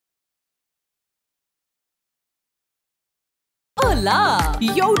Hola!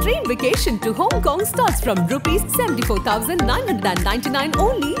 Your dream vacation to Hong Kong starts from rupees 74,999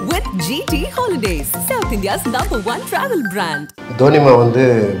 only with GT Holidays, South India's #1 travel brand. Dhonima வந்து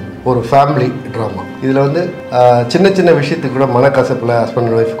ஒரு family drama. இதில் வந்து சின்ன சின்ன விஷயத்துக்கு கூட மனக்கசப்பில் ஹஸ்பண்ட்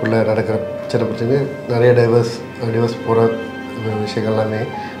அண்ட் ஒய்ஃப்குள்ளே நடக்கிற சின்ன பிரச்சனை நிறைய டிவர்ஸ் போகிற விஷயங்கள் எல்லாமே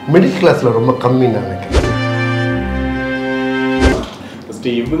மிடில் கிளாஸில் ரொம்ப கம்மின்னு நான் நினைக்கிறேன்.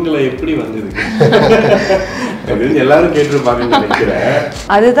 இவங்களை எப்படி வந்தது எல்லாரும் கேட்டுருப்பாங்கன்னு நினைக்கிறேன்.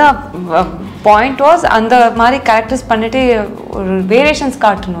 அதுதான் பாயிண்ட் வாஸ், அந்த மாதிரி கேரக்டர்ஸ் பண்ணிட்டு ஒரு வேரியேஷன்ஸ்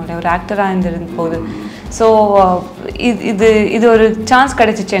காட்டணும் ஒரு ஆக்டராக இருந்திருந்த போது. ஸோ இது ஒரு சான்ஸ்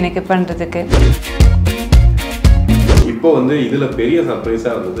கிடைச்சிச்சு எனக்கு பண்ணுறதுக்கு. இப்போ வந்து இதில் பெரிய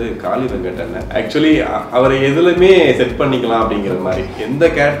சர்ப்ரைஸாக இருந்தது கலிவெங்கட் அண்ணன். ஆக்சுவலி அவரை எதுலையுமே செட் பண்ணிக்கலாம் அப்படிங்கிற மாதிரி, எந்த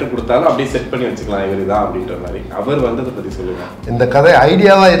கேரக்டர் கொடுத்தாலும் அப்படியே செட் பண்ணி வச்சுக்கலாம் இவர் தான் அப்படின்ற மாதிரி. அவர் வந்ததை பற்றி சொல்லுங்கள். இந்த கதை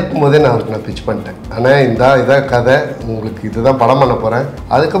ஐடியாவாக இருக்கும்போதே நான் பிச் பண்ணிட்டேன். ஆனால் இதான் கதை, உங்களுக்கு இதுதான் படம் பண்ண போகிறேன்.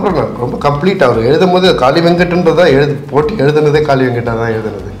 அதுக்கப்புறம் நான் ரொம்ப கம்ப்ளீட் அவர் எழுதும் போது கலிவெங்கட்ன்றதா போட்டு எழுதுனதே கலிவெங்கட்டாக தான்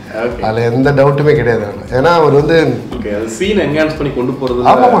எழுதுனது. அதில் எந்த டவுட்டுமே கிடையாது. ஏன்னா அவர் வந்து சீன் என்ஹான்ஸ் பண்ணி கொண்டு போகிறது.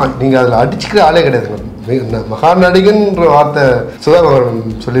 ஆமாம், நீங்கள் அதில் அடிச்சுக்கிற ஆளே கிடையாது. மகா நடிகன்ற வார்த்தை சுதாகரன்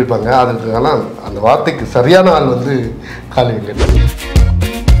சொல்லியிருப்பாங்க. அதுக்கெல்லாம் அந்த வார்த்தைக்கு சரியான ஆள் வந்து கலிவெங்கட்.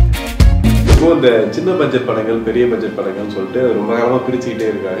 இப்போ இந்த சின்ன பட்ஜெட் படங்கள் பெரிய பட்ஜெட் படங்கள்னு சொல்லிட்டு ரொம்ப காலமாக பிரிச்சுக்கிட்டே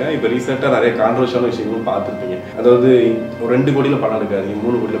இருக்காங்க. இப்போ ரீசெண்டாக நிறைய கான்ட்ரவர்ஷியலான விஷயங்களும் பார்த்துருப்பீங்க. அதாவது ஒரு 2 கோடியில் படம் எடுக்காது,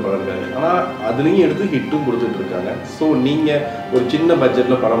 3 கோடியில் படம் எடுக்காது, ஆனால் அதுலேயும் எடுத்து ஹிட்டும் கொடுத்துட்டு இருக்காங்க. ஸோ நீங்கள் ஒரு சின்ன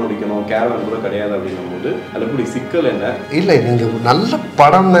பட்ஜெட்டில் படம் முடிக்கணும், கேரவன் கூட கிடையாது அப்படின்னும் போது அதில் கூடிய சிக்கல் என்ன? இல்லை, நீங்கள் நல்ல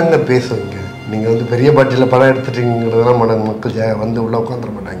படம் தாங்க பேசுவீங்க. நீங்கள் வந்து பெரிய பட்ஜெட்டில் படம் எடுத்துட்டீங்கிறதுலாம் மக்கள் வந்து உள்ளே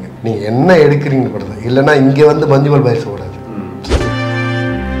உட்காந்துட மாட்டாங்க. நீங்கள் என்ன எடுக்கிறீங்கன்னு படத்தை, இல்லைன்னா இங்கே வந்து மஞ்சுமல் பேசக்கூடாது.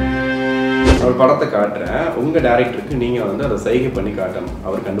 அவர் படத்தை காட்டுறேன், உங்கள் டேரக்டருக்கு நீங்கள் வந்து அதை சைகை பண்ணி காட்டணும்,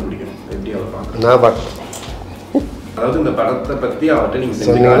 அவர் கண்டுபிடிக்கணும். எப்படி அவர் பார்க்கணும்? நான் பார்க்கணும். அதாவது இந்த படத்தை பற்றி அவர்கிட்ட நீங்கள்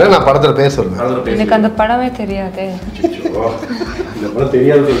சொன்னீங்கன்னா நான் படத்தில் பேச சொல்லுவேன். எனக்கு அந்த படமே தெரியாது. இந்த படம்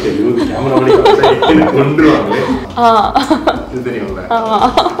தெரியாது தெரியும், கேமரா பண்ணி கொண்டுருவாங்களே. இது தெரியும்ல,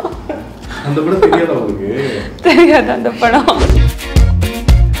 அந்த படம் தெரியாதா உங்களுக்கு? தெரியாது அந்த படம்.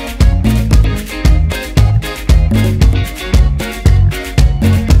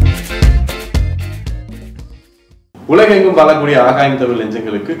 உலகெங்கும் வாழக்கூடிய ஆகாயம் தமிழ்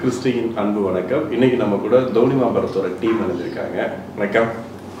நெஞ்சங்களுக்கு கிறிஸ்டியின் அன்பு வணக்கம். இன்னைக்கு நம்ம கூட தோனிமா படத்தோட டீம் அணிஞ்சிருக்காங்க. வணக்கம்.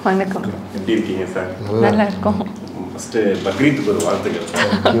 வணக்கம். எப்படி இருக்கீங்க சார்? நல்லா இருக்கும். ஃபர்ஸ்ட் பக்ரீத்துக்கு ஒரு வாழ்த்துக்கள்.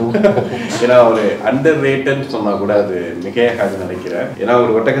 ஏன்னா ஒரு அண்டர் ரேட்டட்னு சொன்னா கூட அது மிகையாகாதுன்னு நினைக்கிறேன். ஏன்னா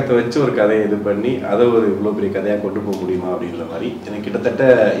ஒரு ஒட்டகத்தை வச்சு ஒரு கதையை இது பண்ணி அதை ஒரு இவ்வளோ பெரிய கதையா கொண்டு போக முடியுமா அப்படின்ற மாதிரி எனக்கு கிட்டத்தட்ட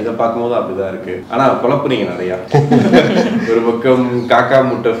இதை பார்க்கும்போது அப்படிதான் இருக்கு. ஆனா குழப்பறீங்க நிறையா. ஒரு பக்கம் காக்கா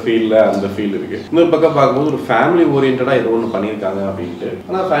முட்டை ஃபீல்ல அந்த ஃபீல் இருக்கு, இன்னொரு பக்கம் பார்க்கும்போது ஒரு ஃபேமிலி ஓரியன்டா ஏதோ ஒன்று பண்ணியிருக்காங்க அப்படின்ட்டு.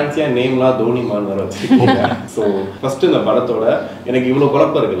 ஆனா ஃபேன்சியா நேம்லாம் தோனிமான்னு வர வச்சிருக்கீங்க. ஸோ ஃபர்ஸ்ட் இந்த படத்தோட எனக்கு இவ்வளோ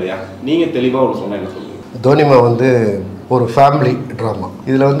குழப்பம் இருக்கு இல்லையா, நீங்க தெளிவா ஒன்று சொன்னா என்ன சொல்லுங்க. தோனிமா வந்து ஒரு ஃபேமிலி ட்ராமா.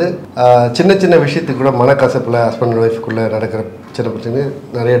 இதில் வந்து சின்ன சின்ன விஷயத்துக்கு கூட மனக்கசப்பில் ஹஸ்பண்ட் அண்ட் ஒய்ஃப்குள்ளே நடக்கிற சின்ன பிரச்சனை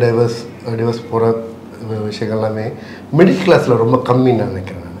நிறைய டிவர்ஸ் போகிற விஷயங்கள் எல்லாமே மிடில் கிளாஸில் ரொம்ப கம்மின்னு நான்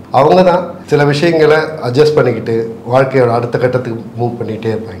நினைக்கிறேன். அவங்க தான் சில விஷயங்களை அட்ஜஸ்ட் பண்ணிக்கிட்டு வாழ்க்கையோட அடுத்த கட்டத்துக்கு மூவ்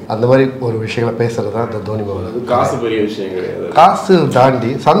பண்ணிகிட்டே இருப்பாங்க. அந்த மாதிரி ஒரு விஷயங்களை பேசுகிறது தான் இந்த தோனிமாவோட. காசு பெரிய விஷயம் கிடையாது, காசு தாண்டி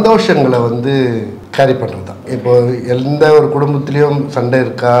சந்தோஷங்களை வந்து கேரி பண்ணுறது தான். இப்போ எந்த ஒரு குடும்பத்துலேயும் சண்டை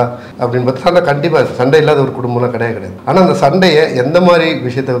இருக்கா அப்படின்னு பார்த்தா சண்டை கண்டிப்பாக, சண்டை இல்லாத ஒரு குடும்பம்லாம் கிடையாது. ஆனால் அந்த சண்டையை எந்த மாதிரி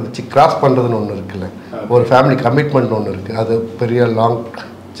விஷயத்தை வச்சு கிராஸ் பண்ணுறதுன்னு ஒன்று இருக்குல்ல, ஒரு ஃபேமிலி கமிட்மெண்ட் ஒன்று இருக்குது, அது பெரிய லாங்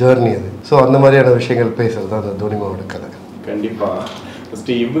ஜேர்னி அது. ஸோ அந்த மாதிரியான விஷயங்கள் பேசுகிறது தான் அந்த தோனிமாவோட கதை. கண்டிப்பாக.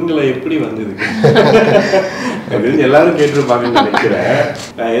 ஃபர்ஸ்ட் இவங்களை எப்படி வந்தது எல்லாரும் கேட்டுருப்பாங்கன்னு நினைக்கிறேன்.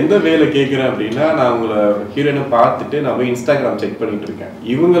 நான் எந்த வேலை கேட்குறேன் அப்படின்னா, நான் உங்களை ஹீரோயினை பார்த்துட்டு நான் போய் இன்ஸ்டாகிராம் செக் பண்ணிட்டு இருக்கேன்.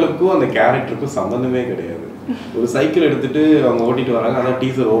 இவங்களுக்கும் அந்த கேரக்டருக்கும் சம்மந்தமே கிடையாது. ஒரு சைக்கிள் எடுத்துட்டு அவங்க ஓட்டிட்டு வராங்க, அதான்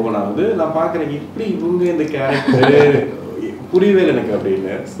டீசர் ஓபன் ஆகுது. நான் பார்க்குறேன், எப்படி இவங்க இந்த கேரக்டர் புரியவே இல்லை எனக்கு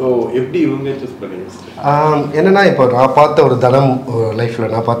அப்படின்னு. ஸோ எப்படி இவங்க சூஸ் பண்ணீங்க? என்னென்னா, இப்போ நான் பார்த்த ஒரு தனம்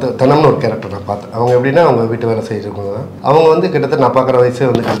லைஃப்பில் நான் பார்த்த தனம்னு ஒரு கேரக்டர் நான் பார்த்தேன். அவங்க எப்படின்னா, அவங்க வீட்டு வேலை செய்கிறவங்க தான். அவங்க வந்து கிட்டத்தட்ட நான் பார்க்குற வயசே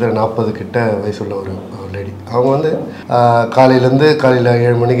வந்து கிட்டத்தட்ட 40 கிட்ட வயசுள்ள ஒரு லேடி. அவங்க வந்து காலையில்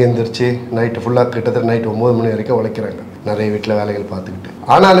 7 மணிக்கு எழுந்திரிச்சு நைட்டு ஃபுல்லாக கிட்டத்தட்ட நைட்டு 9 மணி வரைக்கும் உழைக்கிறாங்க, நிறைய வீட்டில் வேலைகள் பார்த்துக்கிட்டு.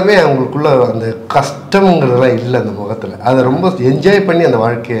 ஆனாலுமே அவங்களுக்குள்ள அந்த கஷ்டங்கிறதெல்லாம் இல்லை அந்த முகத்தில். அதை ரொம்ப என்ஜாய் பண்ணி அந்த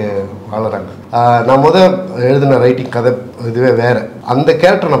வாழ்க்கையை வாழறாங்க. நான் எழுதின ரைட்டிங் கதை இதுவே வேறு. அந்த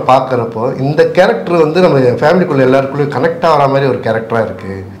கேரக்டர் நான் பார்க்குறப்போ இந்த கேரக்டர் வந்து நம்ம ஃபேமிலிக்குள்ளே எல்லாருக்குள்ளேயும் கனெக்ட் ஆகிற மாதிரி ஒரு கேரக்டராக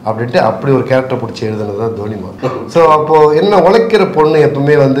இருக்குது அப்படின்ட்டு அப்படி ஒரு கேரக்டர் பிடிச்சி எழுதுனது தான் தோனிமா. ஸோ அப்போது என்ன, உழைக்கிற பொண்ணு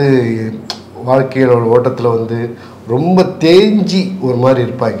எப்பவுமே வந்து வாழ்க்கையோட ஓட்டத்தில் வந்து ரொம்ப தேஞ்சி ஒரு மாதிரி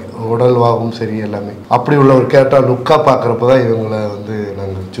இருப்பாங்க, உடல்வாகவும் சரி எல்லாமே. அப்படி உள்ள ஒரு கேரக்டர் லுக்காக பார்க்குறப்ப தான் இவங்களை வந்து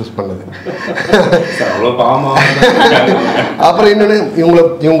நாங்கள் சூஸ் பண்ணது. அப்புறம் இன்னொன்று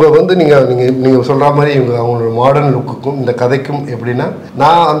இவங்க வந்து நீங்கள் சொல்கிற மாதிரி அவங்களோட மாடர்ன் லுக்குக்கும் இந்த கதைக்கும் எப்படின்னா,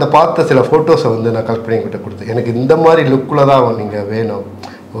 நான் அந்த பார்த்த சில ஃபோட்டோஸை வந்து நான் கலெக்ட் பண்ணி கிட்ட கொடுத்தேன். எனக்கு இந்த மாதிரி லுக்கில் தான் நீங்கள் வேணும்,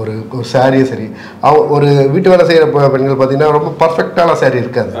 ஒரு சாரியே சரி. ஒரு வீட்டு வேலை செய்கிற பெண்கள் பார்த்தீங்கன்னா ரொம்ப பர்ஃபெக்டான சாரி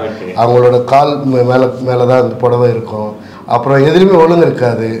இருக்காது. அவங்களோட கால் மேலே தான் அந்த புடவை இருக்கும். அப்புறம் எதுலையுமே ஒழுங்கு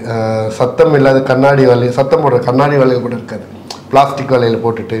இருக்காது. சத்தம் இல்லாத கண்ணாடி வலை, சத்தம் போடுற கண்ணாடி வலைகள் கூட இருக்காது. பிளாஸ்டிக் வலையில்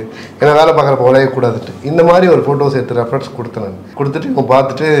போட்டுட்டு, ஏன்னா வேலை பார்க்குறப்ப உடையக்கூடாதுட்டு இந்த மாதிரி ஒரு ஃபோட்டோஸ் எடுத்து ரெஃபரன்ஸ் கொடுத்தேன். நான் கொடுத்துட்டு இவங்க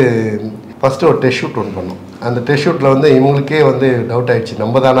பார்த்துட்டு ஃபஸ்ட்டு ஒரு டெஸ்ட் ஷூட் ஒன்று பண்ணோம். அந்த டெஸ்ட் ஷூட்டில் வந்து இவங்களுக்கே வந்து டவுட் ஆகிடுச்சு,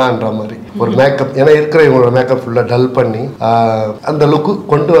 நம்ம தானான்ற மாதிரி. ஒரு மேக்கப், ஏன்னா இருக்கிற இவங்களோட மேக்கப் ஃபுல்லாக டல் பண்ணி அந்த லுக்கு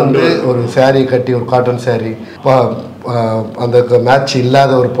கொண்டு வந்து ஒரு சாரீ கட்டி, ஒரு காட்டன் சாரீ, அந்த மேட்ச்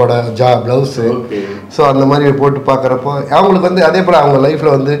இல்லாத ஒரு ப்ளவுஸு, ஸோ அந்த மாதிரி போட்டு பார்க்குறப்போ அவங்களுக்கு வந்து அதே போல் அவங்க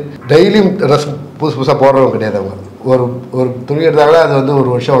லைஃப்பில் வந்து டெய்லியும் ட்ரெஸ் புதுசு புதுசாக போடுறவங்க கிடையாது. அவங்க ஒரு துணி எடுத்தாங்களே அது வந்து ஒரு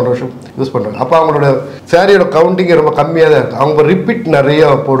வருஷம் 1 வருஷம் யூஸ் பண்ணுறாங்க. அப்போ அவங்களோட சாரியோட கவுண்டிங் ரொம்ப கம்மியாக தான் இருக்கும். அவங்க ரிப்பீட் நிறைய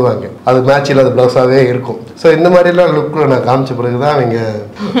போடுவாங்க, அது மேட்ச் இல்லாத ப்ளவுஸாகவே இருக்கும். ஸோ இந்த மாதிரிலாம் லுக்கில் நான் காமிச்ச பிறகு தான் அவங்க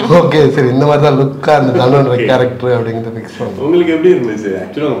ஓகே சரி இந்த மாதிரி தான் லுக்காக அந்த தனுன்ற கேரக்டர் அப்படிங்கிறத ஃபிக்ஸ் பண்ணுவோம். உங்களுக்கு எப்படி இருந்துச்சு?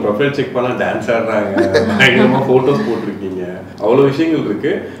 ஆக்சுவலாக உங்கள் ப்ரொஃபைல் செக் பண்ணால் டான்ஸ் ஆடுறாங்க, பயங்கரமாக ஃபோட்டோஸ் போட்டிருக்கீங்க, அவ்வளோ விஷயங்கள்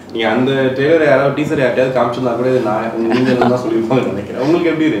இருக்குது. நீங்கள் அந்த ட்ரெய்லர் யாராவது டீசர் யார்ட்டையாவது காமிச்சிருந்தா கூட நீங்கள் தான் சொல்லியிருப்பாங்கன்னு நினைக்கிறேன்.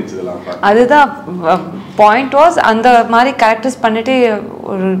 உங்களுக்கு எப்படி இருந்துச்சு இதெல்லாம்? அதுதான் பாயிண்ட் வாஸ், அந்த மாதிரி கேரக்டர்ஸ் பண்ணிட்டு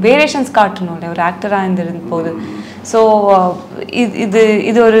ஒரு வேரியேஷன்ஸ் காட்டணும்ல ஒரு ஆக்டராக இருந்திருந்த போது. ஸோ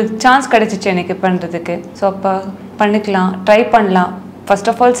இது ஒரு சான்ஸ் கிடைச்சிச்சு எனக்கு பண்ணுறதுக்கு. ஸோ அப்போ பண்ணிக்கலாம், ட்ரை பண்ணலாம். ஃபர்ஸ்ட்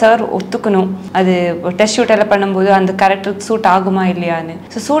ஆஃப் ஆல் சார் ஒத்துக்கணும், அது டெஸ்ட் ஷூட் எல்லாம் பண்ணும்போது அந்த கேரக்டருக்கு சூட் ஆகுமா இல்லையான்னு.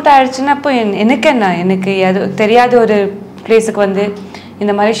 ஸோ சூட் ஆயிடுச்சுன்னா இப்போ எனக்கு அது தெரியாத ஒரு பிளேஸுக்கு வந்து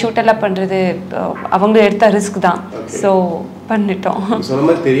இந்த மாதிரி ஷூட் எல்லாம் பண்ணுறது அவங்க எடுத்த ரிஸ்க் தான். ஸோ பண்ணிட்டோம். சொன்ன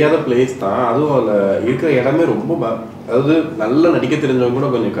மாதிரி தெரியாத பிளேஸ் தான், அதுவும் அதில் இருக்கிற இடமே ரொம்ப, அதாவது நல்லா நடிக்க தெரிஞ்சவங்க கூட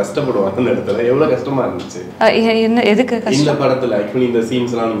கொஞ்சம் கஷ்டப்படுவாங்க அந்த இடத்துல. எவ்வளவு கஷ்டமா இருந்துச்சு? என்ன எதுக்கு இந்த படத்துல ஆக்சுவலி இந்த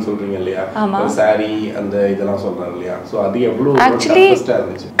சீன்ஸ் எல்லாம் நீங்க சொல்றீங்க இல்லையா, சாரி அந்த இதெல்லாம் சொல்றாங்க இல்லையா, சோ அது எவ்வளவு கஷ்டமா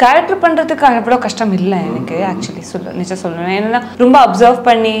இருந்துச்சு? கேரக்டர் பண்றதுக்கு அவ்வளவு கஷ்டம் இல்லை எனக்கு ஆக்சுவலி நிச்சயம் சொல்லுவேன். ஏன்னா ரொம்ப அப்சர்வ்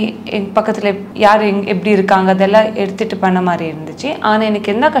பண்ணி என் பக்கத்துல யார் எப்படி இருக்காங்க அதெல்லாம் எடுத்துட்டு பண்ண மாதிரி இருந்துச்சு. ஆனா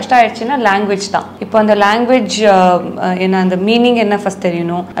எனக்கு என்ன கஷ்டம் ஆயிடுச்சுன்னா லாங்குவேஜ் தான். இப்போ அந்த லாங்குவேஜ் என்ன, அந்த மீனிங் என்ன ஃபர்ஸ்ட்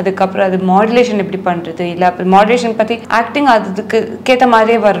தெரியணும், அதுக்கப்புறம் அது மாடுலேஷன் எப்படி பண்றது, இல்ல மாடுலேஷன் பத்தி ஆக்டிங் அதுக்கு கேட்ட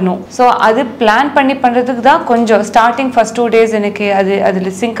மாதிரியே வரணும். ஸோ அது பிளான் பண்ணி பண்ணுறதுக்கு தான் கொஞ்சம் ஸ்டார்டிங் ஃபர்ஸ்ட் 2 days எனக்கு அதில்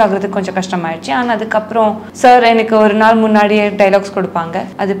சிங்க் ஆகுறதுக்கு கொஞ்சம் கஷ்டமாயிடுச்சு. ஆனால் அதுக்கப்புறம் சார் எனக்கு ஒரு நாள் முன்னாடியே டைலாக்ஸ் கொடுப்பாங்க,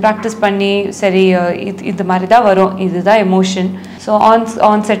 அது ப்ராக்டிஸ் பண்ணி சரி இது மாதிரி தான் வரும், இதுதான் எமோஷன். ஸோ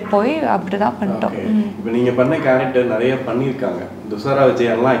ஆன் செட் போய் அப்படி தான் பண்ணிட்டோம். இப்போ நீங்கள் பண்ண கேரக்டர் நிறைய பண்ணியிருக்காங்க. துஷாரா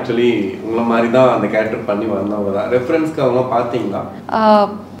விஜயெல்லாம் ஆக்சுவலி உங்களை மாதிரி தான் அந்த கேரக்டர் பண்ணி வந்தவங்க தான். ரெஃபரன்ஸ்க்கு அவங்க பார்த்தீங்களா?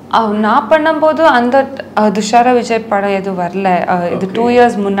 நான் பண்ணும்போது அந்த துஷாரா விஜய் படம் எதுவும் வரல. இது 2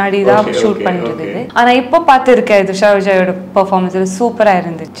 years முன்னாடி தான் ஷூட் பண்ணுறது. ஆனால் இப்போ பார்த்துருக்கேன் துஷாரா விஜயோட பெர்ஃபார்மன்ஸ் சூப்பராக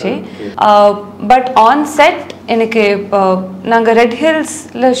இருந்துச்சு. பட் ஆன் செட் எனக்கு நாங்கள் ரெட்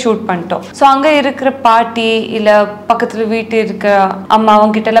ஹில்ஸில் ஷூட் பண்ணிட்டோம். ஸோ அங்கே இருக்கிற பாட்டி இல்லை பக்கத்தில் வீட்டு இருக்கிற அம்மா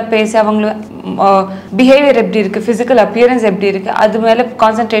அவங்ககிட்டலாம் பேசி அவங்கள பிஹேவியர் எப்படி இருக்குது, ஃபிசிக்கல் அப்பியரன்ஸ் எப்படி இருக்குது, அது மேலே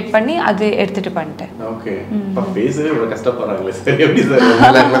கான்சென்ட்ரேட் பண்ணி அது எடுத்துகிட்டு பண்ணிட்டேன். ஓகே, பேசவே இவ்வளோ கஷ்டப்படுறாங்களே சார், எப்படி சார்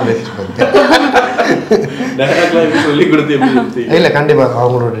சொல்லி கொடுத்து? இல்லை கண்டிப்பாக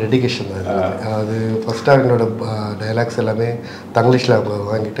அவங்களோட டெடிகேஷன் தான். அது ஃபர்ஸ்ட் அவங்களோட டைலாக்ஸ் எல்லாமே தங்கிலீஷில் அவங்க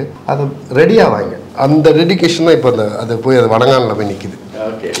வாங்கிட்டு அதை ரெடியாக வாங்க, அந்த டெடிகேஷன் தான் இப்போ அது போய் அது வணங்கானில் போய் நிற்கிது.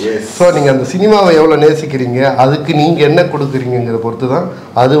 ஸோ நீங்கள் அந்த சினிமாவை எவ்வளோ நேசிக்கிறீங்க, அதுக்கு நீங்கள் என்ன கொடுக்குறீங்கிற பொறுத்து தான்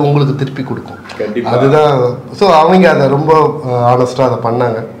அது உங்களுக்கு திருப்பி கொடுக்கும். அதுதான். ஸோ அவங்க அதை ரொம்ப ஆனஸ்டாக அதை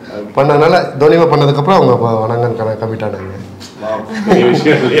பண்ணதுனால தோனிமா பண்ணதுக்கப்புறம் அவங்க வணங்கன்னு கமிட் ஆனாங்க.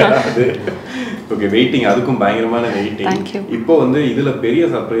 ஓகே, வெயிட்டிங், அதுக்கும் பயங்கரமான வெயிட்டிங். இப்போ வந்து இதுல பெரிய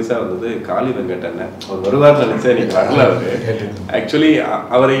சர்ப்ரைஸா வந்தது காளிவெங்கட் அண்ணன். அவர் வருவார்னு நினைச்சா நீங்க வரல. அவரு ஆக்சுவலி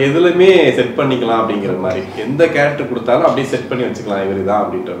அவரை எதுலையுமே செட் பண்ணிக்கலாம் அப்படிங்கிற மாதிரி, எந்த கேரக்டர் கொடுத்தாலும் அப்படியே செட் பண்ணி வச்சுக்கலாம் இவர் தான்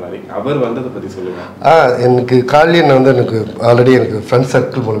அப்படின்ற மாதிரி. அவர் வந்ததை பத்தி சொல்லுங்க. எனக்கு காளியன் வந்து எனக்கு ஆல்ரெடி எனக்கு ஃப்ரெண்ட்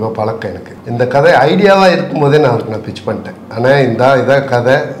சர்க்கிள் மூலமா பழக்கம். எனக்கு இந்த கதை ஐடியாவா இருக்கும்போதே நான் பிச் பண்ணிட்டேன். ஆனால் இதான்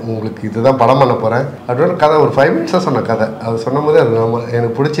கதை, உங்களுக்கு இதுதான் படம் பண்ண போறேன் அப்படின்னு கதை ஒரு 5 minutes சொன்ன கதை. அது சொன்னும் போது அது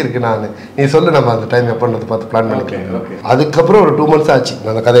எனக்கு பிடிச்சிருக்கு. நீ சொல்லு நம்ம அந்த டைம் எப்போன்றது பார்த்து பிளான் பண்ணிக்கிறேன். அதுக்கப்புறம் ஒரு 2 months ஆச்சு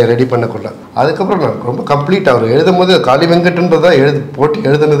நான் அந்த கதையை ரெடி பண்ணக்குள்ள. அதுக்கப்புறம் நான் ரொம்ப கம்ப்ளீட் அவர் எழுதும் போது காளிவெங்கட்ன்றதான் போட்டு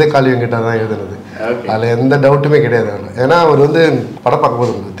எழுதுனதே காளிவெங்கட்டாக தான் எழுதுனது. அதில் எந்த டவுட்டுமே கிடையாது. ஏன்னா அவர் வந்து படம்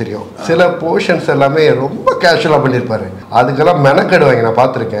பார்க்கும்போது உங்களுக்கு தெரியும், சில போர்ஷன்ஸ் எல்லாமே ரொம்ப கேஷுவலாக பண்ணியிருப்பாரு. அதுக்கெல்லாம் மெனக்கெடுவாங்க, நான்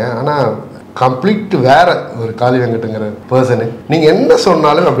பார்த்துருக்கேன். ஆனால் கம்ப்ளீட் வேற ஒரு காளிவெங்கட்டுங்கிற பர்சனு நீங்கள் என்ன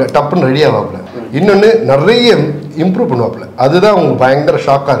சொன்னாலும் அப்படியே டப்புன்னு ரெடி ஆவாப்புல. இன்னொன்று நிறைய இம்ப்ரூவ் பண்ணுவாப்புல. அதுதான் உங்களுக்கு பயங்கர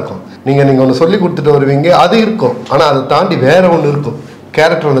ஷாக்காக இருக்கும். நீங்கள் ஒன்று சொல்லி கொடுத்துட்டு வருவீங்க, அது இருக்கும். ஆனால் அதை தாண்டி வேற ஒன்று இருக்கும்.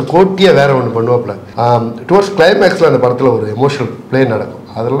 கேரக்டர் அந்த கோட்டியாக வேற ஒன்று பண்ணுவாப்புல. டுவர்ட்ஸ் கிளைமேக்ஸில் அந்த படத்தில் ஒரு எமோஷனல் ப்ளே நடக்கும்,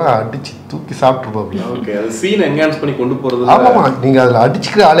 அதெல்லாம் அடித்து தூக்கி சாப்பிட்ருப்பாப்புல. ஆமாம்மா, நீங்கள் அதில்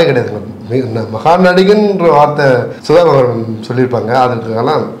அடிச்சுக்கிற ஆளே கிடையாதுங்க. மகா நடிகன்ற வார்த்தை சுதாகரன் சொல்லியிருப்பாங்க,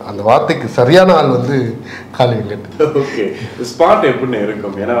 அதுக்கெல்லாம் அந்த வார்த்தைக்கு சரியான ஆள் வந்து கலிவெங்கட். ஓகே, ஸ்பாட் எப்படின்னு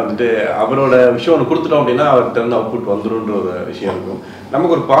இருக்கும்? ஏன்னா வந்துட்டு அவரோட விஷயம் ஒன்று கொடுத்துட்டோம் அப்படின்னா அவர்கிட்ட இருந்து அவுட்புட் வந்துடும்ன்ற ஒரு விஷயம் இருக்கும்.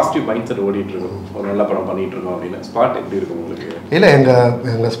 நமக்கு ஒரு பாசிட்டிவ் மைண்ட் செட் ஓடிட்டு இருக்கும், ஒரு நல்ல படம் பண்ணிட்டு இருக்கோம் அப்படின்னா ஸ்பாட் எப்படி இருக்கும் உங்களுக்கு? இல்லை,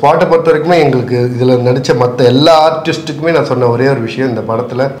 எங்கள் ஸ்பாட்டை பொறுத்த வரைக்குமே எங்களுக்கு இதில் நடித்த மற்ற எல்லா ஆர்டிஸ்ட்டுக்குமே நான் சொன்ன ஒரே ஒரு விஷயம், இந்த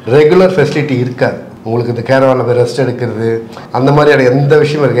படத்தில் ரெகுலர் ஃபெசிலிட்டி இருக்காது. உங்களுக்கு இந்த கேரவாவில் போய் ரெஸ்ட் எடுக்கிறது அந்த மாதிரியான எந்த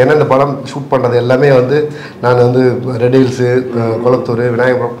விஷயமும் இருக்குது. ஏன்னா இந்த படம் ஷூட் பண்ணுறது எல்லாமே வந்து நான் வந்து ரெட் ஹில்ஸு, குளத்தூர்,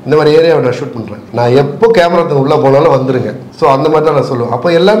 விநாயகபுரம் இந்த மாதிரி ஏரியாவை நான் ஷூட் பண்ணுறேன். நான் எப்போ கேமராத்துக்கு உள்ளே போனாலும் வந்துருங்க. ஸோ அந்த மாதிரி தான் நான் சொல்லுவேன்.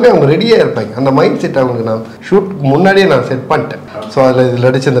 அப்போ எல்லாமே அவங்க ரெடியாக இருப்பாங்க. அந்த மைண்ட் செட் அவங்களுக்கு நான் ஷூட் முன்னாடியே நான் செட் பண்ணிட்டேன். ஸோ அதில் இதில்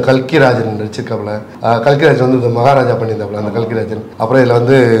நடிச்ச இந்த கல்கிராஜன் நடிச்சிருக்காப்புல, கல்கிராஜன் வந்து இந்த மகாராஜா பண்ணியிருந்தாப்புல அந்த கல்கிராஜன். அப்புறம் இதில்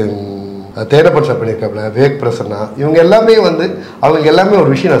வந்து தேடப்பட்ட பண்ணியிருக்காப்புல விவேக் பிரசன்னா, இவங்க எல்லாமே வந்து அவங்க எல்லாமே ஒரு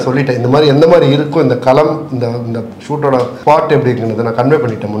விஷயம் நான் சொல்லிட்டேன், இந்த மாதிரி எந்த மாதிரி இருக்கும் இந்த களம், இந்த ஷூட்டோட ஸ்பாட் எப்படி இருக்குன்றதை நான் கன்வே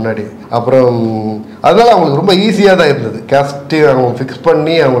பண்ணிட்டேன் முன்னாடி. அப்புறம் அதனால் அவங்களுக்கு ரொம்ப ஈஸியாக தான் இருந்தது. கேஸ்ட்டு அவங்க ஃபிக்ஸ்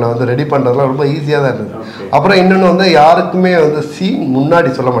பண்ணி அவங்கள வந்து ரெடி பண்ணுறதுலாம் ரொம்ப ஈஸியாக தான் இருந்தது. அப்புறம் இன்னொன்று வந்து யாருக்குமே வந்து சீன்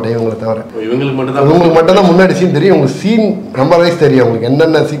முன்னாடி சொல்ல மாட்டேன் இவங்களை தவிர. இவங்களுக்கு மட்டும்தான் முன்னாடி சீன் தெரியும். உங்களுக்கு சீன் நம்பர் வைஸ் தெரியும் அவங்களுக்கு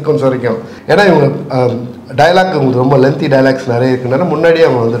என்னென்ன சீக்வன்ஸ் வரைக்கும். ஏன்னா இவங்க டைலாக் உங்களுக்கு ரொம்ப லென்த்தி டைலாக்ஸ் நிறைய இருக்குனால முன்னாடியே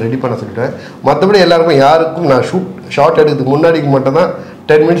அவங்க வந்து ரெடி பண்ண சொல்லிட்டேன். மற்றபடி எல்லாருக்கும் யாருக்கும் நான் ஷார்ட் எடுக்கிறதுக்கு முன்னாடிக்கு மட்டும் தான்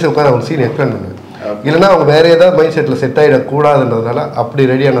 10 மினிட்ஸ் உட்காந்து அவங்க சீன் எக்ஸ்பிளைன் பண்ணுவேன். இல்லைன்னா அவங்க வேற ஏதாவது மைண்ட் செட்டில் செட் ஆகிடக்கூடாதுன்றதுனால அப்படி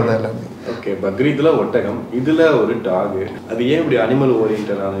ரெடியானதான் எல்லாமே. ஓகே, பக்ரீத்ல ஒட்டகம், இதுல ஒரு டாக், அது ஏன் இப்படி அனிமல்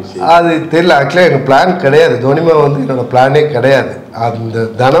ஓரியன்டான விஷயம்? அது தெரியல. ஆக்சுவலாக எனக்கு பிளான் கிடையாது. தோனிமா வந்து என்னோட பிளானே கிடையாது. அந்த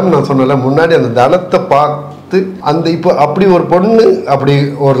தனம் நான் சொன்னல முன்னாடி, அந்த தனத்தை பார்த்து அந்த இப்போ அப்படி ஒரு பொண்ணு அப்படி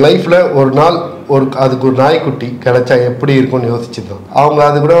ஒரு லைஃப்ல ஒரு நாள் அதுக்கு ஒரு நாய்க்குட்டி கிடைச்சா எப்படி இருக்கும்னு யோசிச்சுருந்தோம். அவங்க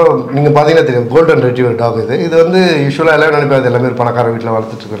அது கூட நீங்கள் பார்த்தீங்கன்னா தெரியும், கோல்டன் ரெட்ரீவர் டாக். இது வந்து யூஸ்வலாக எல்லாம் நினைப்பாது எல்லாமே பணக்கார வீட்டில்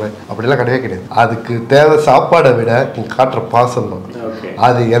வளர்த்துட்டு இருக்கிறேன், அப்படிலாம் கிடையவே கிடையாது. அதுக்கு தேவை சாப்பாடை விட நீங்கள் காட்டுற பாசம் தான்.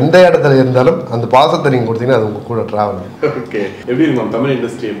 அது எந்த இடத்துல இருந்தாலும் அந்த பாசத்தை நீங்கள் கொடுத்தீங்கன்னா அது உங்கள் கூட ட்ராவல். ஓகே, எப்படி இருக்கும் தமிழ்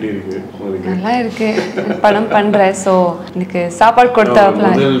இண்டஸ்ட்ரி? எப்படி இருக்கு உங்களுக்கு? நல்லா இருக்கு, படம் பண்றேன். ஸோ எனக்கு சாப்பாடு கொடுத்தா அவர்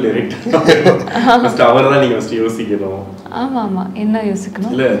தான் நீங்கள் யோசிக்கணும். ஆமா ஆமா, என்ன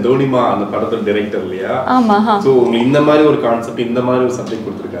யோசிக்கணும்? இல்ல, தோனிமா அந்த படத்தோட டைரக்டர் இல்லையா? ஆமா. சோ உங்களுக்கு இந்த மாதிரி ஒரு கான்செப்ட், இந்த மாதிரி ஒரு சப்ஜெக்ட்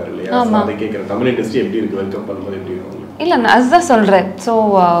கொடுத்திருக்காரு இல்லையா? அதை கேக்குறேன், தமிழ் இண்டஸ்ட்ரி எப்படி இருக்கு, வெல்கம் பண்ணும்போது எப்படி இருக்கு? இல்ல, நான் அதுதான் சொல்றேன். ஸோ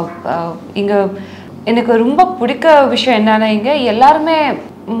இங்க எனக்கு ரொம்ப பிடிக்க விஷயம் என்னன்னா, இங்க எல்லாருமே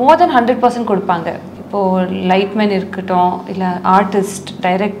மோர் தென் 100% கொடுப்பாங்க. இப்போது லைட்மேன் இருக்கட்டும், இல்லை ஆர்டிஸ்ட்,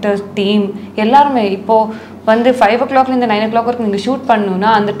 டைரக்டர், டீம் எல்லாருமே இப்போது வந்து 5 o'clockலேருந்து 9 o'clock வரைக்கும் நீங்கள் ஷூட் பண்ணணுன்னா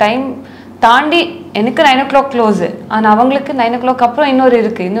அந்த டைம் தாண்டி எனக்கு 9 o'clock க்ளோஸு, ஆனால் அவங்களுக்கு 9 o'clock அப்புறம் இன்னொரு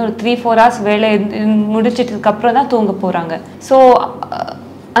இருக்குது, இன்னொரு 3-4 hours வேலை முடிச்சிட்டதுக்கப்புறம் தான் தூங்க போகிறாங்க. ஸோ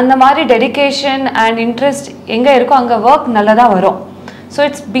அந்த மாதிரி டெடிகேஷன் அண்ட் இன்ட்ரெஸ்ட் எங்கே இருக்கோ அங்கே ஒர்க் நல்லா தான் வரும். So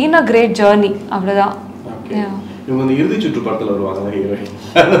it's been a great journey, அவ்வளோதான். இவங்க வந்து இறுதி சுற்று படத்துல வருவாங்க,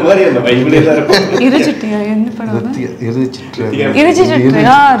 அந்த மாதிரி அந்த வைப்லே தான் இருக்கும். இறுதி சுற்று எந்த படம்? இறுதி சுற்று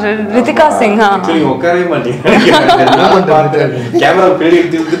ரித்திகா சிங். சரி, உட்காரவே மாட்டீங்க, கேமரா பின்னாடி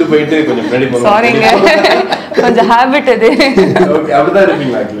எடுத்து போயிட்டு கொஞ்சம் பின்னாடி போங்க. சாரிங்க, கொஞ்சம் ஹேபிட் அது. ஓகே, அப்படிதான்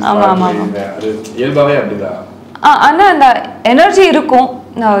இருப்பீங்களா? ஆமா ஆமா, அது இயல்பாவே அப்படிதான். ஆனா அந்த எனர்ஜி இருக்கும்.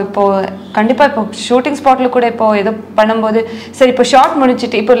 இப்போ கண்டிப்பா இப்போ ஷூட்டிங் ஸ்பாட்ல கூட இப்போ ஏதோ பண்ணும்போது சரி இப்போ ஷார்ட்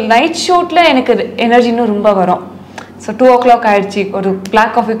முடிச்சுட்டு இப்போ நைட் ஷூட்ல எனக்கு எனர்ஜி இன்னும் ரொம்ப வரும். ஸோ 2 o'clock ஆயிடுச்சு, ஒரு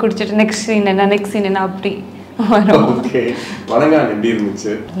பிளாக் காஃபி குடிச்சிட்டு நெக்ஸ்ட் சீன் என்ன அப்படி வரும். ஓகே, வணங்கான் எப்படி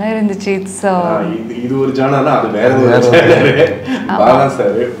இருந்துச்சு? நல்லா இருந்துச்சு. இட்ஸ் இது ஒரு ஜானர்னா அது வேற பாலா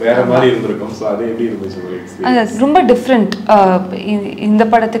சார் வேற மாதிரி இருந்திருக்கும். ஸோ அது எப்படி இருந்துச்சு உங்களுக்கு? அது ரொம்ப டிஃப்ரெண்ட். இந்த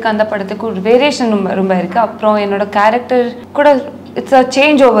படத்துக்கு அந்த படத்துக்கு ஒரு வேரியேஷன் ரொம்ப இருக்கு. அப்புறம் என்னோட கேரக்டர் கூட இட்ஸ் அ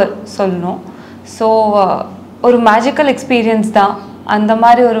சேஞ்ச் ஓவர் சொல்லணும். ஸோ ஒரு மேஜிக்கல் எக்ஸ்பீரியன்ஸ் தான். அந்த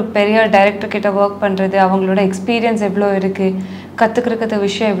மாதிரி ஒரு பெரிய டைரக்டர் கிட்ட ஒர்க் பண்ணுறது, அவங்களோட எக்ஸ்பீரியன்ஸ் எவ்வளோ இருக்குது, கற்றுக்கிறதுக்கு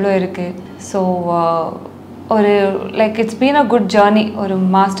விஷயம் எவ்வளோ இருக்குது. ஸோ ஒரு like it's been a good journey. ஒரு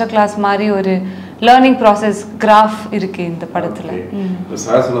மாஸ்டர் கிளாஸ் மாதிரி ஒரு லேர்னிங் ப்ராசஸ் கிராஃப் இருக்குது இந்த படத்தில்.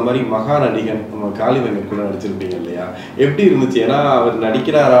 சார் சொன்ன மாதிரி மகா நடிகன் கலிவெங்கட் கூட நடிச்சிருப்பீங்க இல்லையா? எப்படி இருந்துச்சு? ஏன்னா அவர்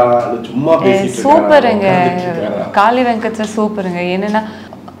நடிக்கிறாரா சும்மா பேசிட்டு? சூப்பருங்க, கலிவெங்கட் சார் சூப்பருங்க. என்னென்னா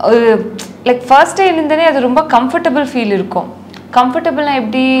ஒரு லைக் ஃபர்ஸ்ட் டேலேருந்தே அது ரொம்ப கம்ஃபர்டபுள் ஃபீல் இருக்கும். கம்ஃபர்டபுள்னா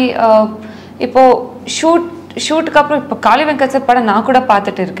எப்படி, இப்போது ஷூட்டுக்கு அப்புறம் இப்போ கலிவெங்கட் சார் படம் நான் கூட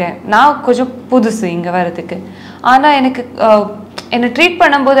பார்த்துட்டு இருக்கேன். நான் கொஞ்சம் புதுசு இங்கே வர்றதுக்கு. ஆனால் எனக்கு என்னை ட்ரீட்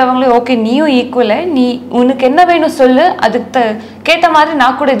பண்ணும்போது அவங்களே ஓகே நீயும் ஈக்குவலை, நீ உனக்கு என்ன வேணும் சொல்லு, அதுக்கு கேட்ட மாதிரி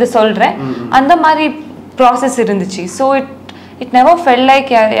நான் கூட இது சொல்கிறேன், அந்த மாதிரி ப்ராசஸ் இருந்துச்சு. So it never felt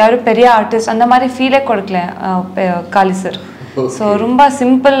like யாரும் பெரிய ஆர்டிஸ்ட் அந்த மாதிரி ஃபீலே கொடுக்கல காலி சார். ஸோ ரொம்ப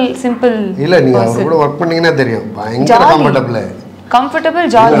சிம்பிள் இல்லை நீங்கள் அவர் கூட ஒர்க் பண்ணீங்கன்னா தெரியும் பயங்கர கம்ஃபர்டபிள்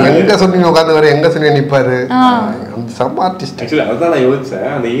ஜாலி. எங்க சொன்னீங்க உட்காந்து வர எங்க சொன்னீங்க நிப்பாரு செம்ம ஆர்டிஸ்ட். ஆக்சுவலி அதான் நான் யோசிச்சேன்,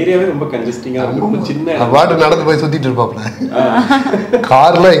 அந்த ஏரியாவே ரொம்ப கன்ஜஸ்டிங்கா இருக்கு, ரொம்ப சின்ன வாட்டு நடந்து போய் சுத்திட்டு இருப்பாப்ல.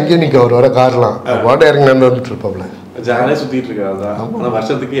 கார்லாம் எங்கேயும் நிக்க வர கார்லாம் வாட்டு இறங்கி நடந்து வந்துட்டு இருப்பாப்ல, ஜாலியா சுத்திட்டு இருக்காரு. அதான் ஆனா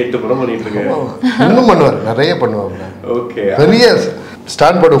வருஷத்துக்கு 8 படம் பண்ணிட்டு இருக்காரு. இன்னும் பண்ணுவார், நிறைய பண்ணுவாப்ல. ஓகே, பெரிய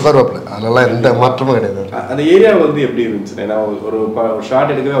ஸ்டாண்ட் போட்டு உட்காருவாப்ல, அதெல்லாம் எந்த மாற்றமும் கிடையாது. அந்த ஏரியா வந்து எப்படி இருந்துச்சு? ஏன்னா ஒரு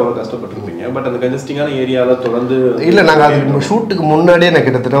ஷார்ட் எடுக்கவே அவ்வளோ கஷ்டப்பட்டுருப்பீங்க, பட் அந்த கன்ஜஸ்டிங்கான ஏரியால தொடர்ந்து இல்லை நாங்கள் அது ஷூட்டுக்கு முன்னாடியே நான்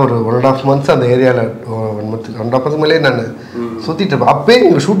கிட்டத்தட்ட ஒரு 1.5 months அந்த ஏரியாவில் 1.5 months மேலே நான் சுற்றிட்டு இருப்பேன். அப்பயே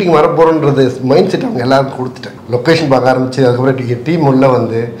இங்கே ஷூட்டிங் வர போகிறோன்றது மைண்ட் செட் அவங்க எல்லாருக்கும் கொடுத்துட்டேன். லொக்கேஷன் பார்க்க ஆரம்பிச்சு அதுக்கப்புறம் டீம் உள்ள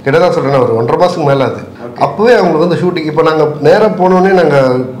வந்து கிட்டதான் சொல்கிறேன் ஒரு 1.5 மாதத்துக்கு மேலே அது. அப்போவே அவங்களுக்கு வந்து ஷூட்டிங் இப்போ நாங்கள் நேராக போனோடனே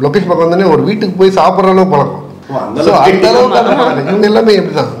நாங்கள் லொக்கேஷன் பார்க்க வந்தோடனே ஒரு வீட்டுக்கு போய் சாப்பிட்ற அளவு பழக்கம். அந்த அளவுக்கு இவங்க எல்லாமே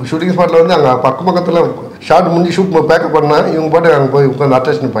எப்படிதான் ஷூட்டிங் ஸ்பாட்ல வந்து அங்கே பக்கத்துல ஷார்ட் முடிஞ்சு ஷூட் பேக்கப் பண்ணா இவங்க பாட்டு அங்கே போய் உட்காந்து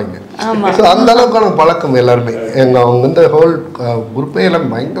அட்டென்ஷன் நிற்பாங்க. ஸோ அந்த அளவுக்கான பழக்கம் எல்லாருமே அவங்க வந்து ஹோல் குரூப்பே எல்லாம்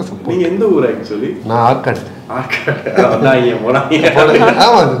பயங்கர சப்போர்ட். நீங்க எந்த ஊர் ஆக்சுவலி? நான் ஆற்காடு.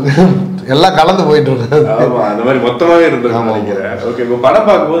 ஆமா, எல்லாம் கலந்து போயிட்டு இருக்கு. ஆமா, அந்த மாதிரி மொத்தமாவே இருந்திருக்கும் நினைக்கிறேன். ஓகே, இப்போ படம்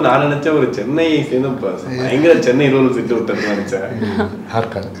பார்க்கும்போது நான் நினைச்சேன் ஒரு சென்னை சேர்ந்து பயங்கர சென்னை ரூல் சிட்டு விட்டு நினைச்சேன்.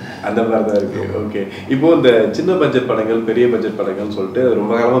 ஆற்காடு அந்த மாதிரி தான் இருக்கு. ஓகே, இப்போ இந்த சின்ன பட்ஜெட் படங்கள் பெரிய பட்ஜெட் படங்கள்னு சொல்லிட்டு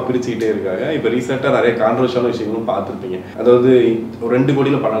ரொம்ப காலமா பிரிச்சுக்கிட்டே இருக்காங்க. இப்போ ரீசெண்டா நிறைய கான்ட்ரவர்ஷியலான விஷயங்களும் பார்த்துருப்பீங்க. அதாவது 2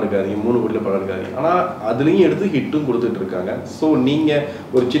 கோடியில படம் எடுக்காதீங்க, 3 கோடியில படம் எடுக்காதீங்க, ஆனா அதுலயும் எடுத்து ஹிட்டும் கொடுத்துட்டு இருக்காங்க. ஸோ நீங்க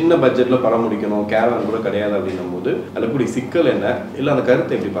ஒரு சின்ன பட்ஜெட்ல படம் முடிக்கணும், கேரவன் கூட கிடையாது அப்படின்னும் போது அதில் கூடிய சிக்கல் என்ன, இல்லை அந்த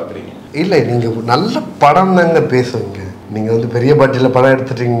கருத்தை எப்படி பார்க்குறீங்க? இல்லை நீங்கள் நல்ல படம் தாங்க பேசுவீங்க. நீங்கள் வந்து பெரிய பட்ஜெட்டில் படம்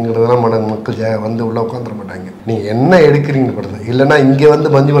எடுத்துட்டீங்கிறதெல்லாம் மக்கள் வந்து உள்ளே உட்காந்துட மாட்டாங்க. நீங்கள் என்ன எடுக்கிறீங்கன்னு படுறது இல்லைன்னா இங்கே வந்து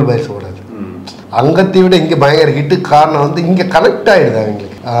மஞ்சுமல் பேசக்கூடாது. அங்கத்தை விட இங்கே பயங்கர ஹிட்டு காரணம் வந்து இங்கே கனெக்ட் ஆகிடுது அவங்களுக்கு.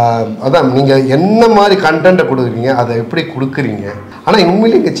 அதான் நீங்கள் என்ன மாதிரி கண்டென்ட்டை கொடுக்குறீங்க, அதை எப்படி கொடுக்குறீங்க. ஆனால்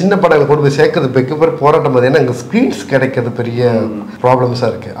உண்மையிலே இங்கே சின்ன படங்களை கொண்டு போய் சேர்க்கறது பெரிய போராட்டம் போது ஏன்னா இங்கே ஸ்க்ரீன்ஸ் கிடைக்கிறது பெரிய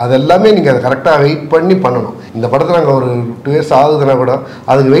ப்ராப்ளம்ஸாக இருக்குது. அது எல்லாமே நீங்கள் அதை கரெக்டாக வெயிட் பண்ணி பண்ணணும். இந்த படத்தில் நாங்கள் ஒரு 2 years ஆகுதுன்னா கூட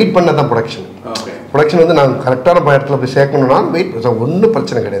அதுக்கு வெயிட் பண்ண தான் ப்ரொடக்ஷன் வந்து நாங்கள் கரெக்டான இடத்துல போய் சேர்க்கணும்னா வெயிட் ஒன்றும்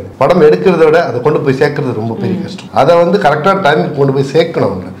பிரச்சனை கிடையாது. படம் எடுக்கிறத விட அதை கொண்டு போய் சேர்க்கறது ரொம்ப பெரிய கஷ்டம். அதை வந்து கரெக்டான டைமுக்கு கொண்டு போய் சேர்க்கணும்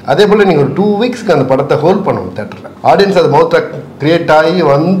அவங்க. அதே போல் நீங்கள் ஒரு 2 weeksக்கு அந்த படத்தை ஹோல்ட் பண்ணணும் தேட்டரில். ஆடியன்ஸ் அது மவுத் கிரியேட் ஆகி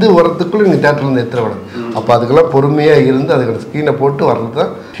வந்து வரதுக்குள்ளே நீங்கள் தேட்டர்லேருந்து எடுத்துட விடணும். அப்போ அதுக்கெல்லாம் பொறுமையாக இருந்து அதுக்கு ஸ்க்ரீனை போட்டு வர்றது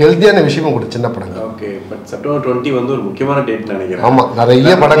தான் ஹெல்த்தியான விஷயமும் கூட சின்ன படங்கள். ஓகே, பட் செப்டம்பர் 20 வந்து ஒரு முக்கியமான டேட் நினைக்கிறேன். ஆமாம்,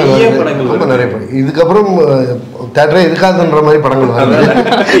 நிறைய படங்கள் ரொம்ப நிறைய படம் இதுக்கப்புறம் தேட்டரே இருக்காதுன்ற மாதிரி படங்கள் வருது.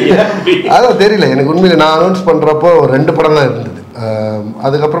 அதான் தெரியல எனக்கு உண்மையில. நான் அனௌன்ஸ் பண்ணுறப்போ 2 படம் தான் இருந்தது.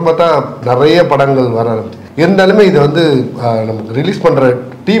 அதுக்கப்புறம் பார்த்தா நிறைய படங்கள் வர ஆரம்பிச்சு. இருந்தாலுமே இது வந்து நமக்கு ரிலீஸ் பண்ணுற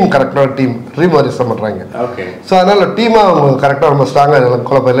டீம் கரெக்டான டீம் ரீமாரிஸ் பண்ணுறாங்க. ஸோ அதனால் டீமாக அவங்க கரெக்டாக ரொம்ப ஸ்ட்ராங்காக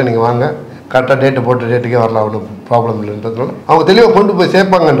குழப்பம் நீங்கள் வாங்க கரெக்டாக டேட்டு போட்டு டேட்டுக்கே வரலாம், ஒன்றும் ப்ராப்ளம் இல்லைன்றதுனால அவங்க தெளிவாக கொண்டு போய்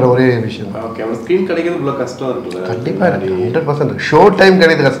சேர்ப்பாங்கன்ற ஒரே விஷயம் தான். ஓகே, ஸ்க்ரீன் கிடைக்கிறது இவ்வளோ கஷ்டம் இருக்குல்ல? கண்டிப்பாக இருக்குது, 100% ஷோ டைம்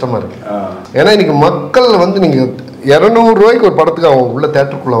கிடைக்கிறது கஷ்டமாக இருக்குது. ஏன்னா இன்றைக்கி மக்கள் வந்து நீங்கள் 200 ரூபாய்க்கு ஒரு படத்துக்கு அவன் உள்ள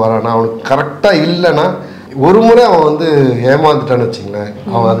தேட்டருக்குள்ளே வரானா அவனுக்கு கரெக்டாக இல்லைன்னா ஒரு முறை அவன் வந்து ஏமாந்துட்டான்னு வச்சிங்களேன்,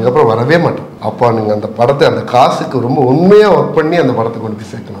 அவன் அதுக்கப்புறம் வரவே மாட்டான். அப்போ நீங்கள் அந்த படத்தை அந்த காசுக்கு ரொம்ப உண்மையாக ஒர்க் பண்ணி அந்த படத்தை கொண்டு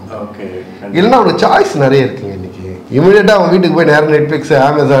போய் சேர்க்கணும். இல்லைன்னா அவனுக்கு சாய்ஸ் நிறைய இருக்குங்க. இன்றைக்கி இமீடியட்டாக அவன் வீட்டுக்கு போய் நேரம் நெட்ஃப்ளிக்ஸ்,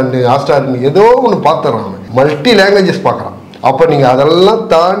 அமேசான், ஹாட்ஸ்டார் ஏதோ ஒன்று பார்த்துறான். அவன் மல்டி லாங்குவேஜஸ் பார்க்குறான். அப்போ நீங்கள் அதெல்லாம்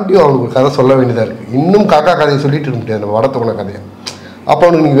தாண்டி அவனுக்கு கதை சொல்ல வேண்டியதாக இருக்குது. இன்னும் காக்கா கதையை சொல்லிட்டு இருக்க முடியாது நம்ம வடத்தோன கதையை. அப்போ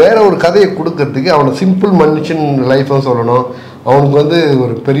அவனுக்கு நீங்கள் வேறு ஒரு கதையை கொடுக்கறதுக்கு அவனை சிம்பிள் மனுஷன் லைஃப்பும் சொல்லணும், அவனுக்கு வந்து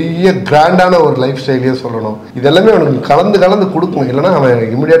ஒரு பெரிய கிராண்டான ஒரு லைஃப் ஸ்டைலையும் சொல்லணும். இதெல்லாமே அவனுக்கு கலந்து கொடுக்கணும். இல்லைன்னா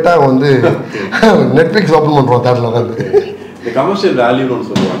அவன் இமீடியட்டாக அவன் வந்து நெட்ஃப்ளிக்ஸ் ஓப்பன் பண்ணுறான் தேட்டரில் தான். இந்த கமர்ஷியல் வேல்யூன்னு ஒன்று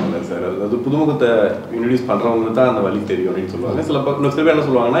சொல்லுவாங்கல்ல சார், அதாவது புதுமுகத்தை இன்ட்ரடியூஸ் பண்ணுறவங்களுக்கு தான் அந்த வழி தெரியும் அப்படின்னு சொல்லுவாங்க. சில பேர் என்ன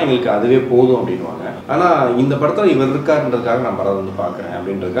சொல்லுவாங்கன்னா எங்களுக்கு அதுவே போதும் அப்படின்வாங்க. ஆனால் இந்த படத்தில் இவர் இருக்காருன்றதுக்காக நான் படம் வந்து பார்க்குறேன்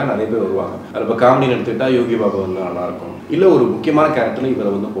அப்படின்றதுக்காக நிறைய பேர் வருவாங்க. அதில் இப்போ காமெடி எடுத்துக்கிட்டா யோகி பாபு வந்து நல்லாயிருக்கும், இல்லை ஒரு முக்கியமான கேரக்டரில் இவரை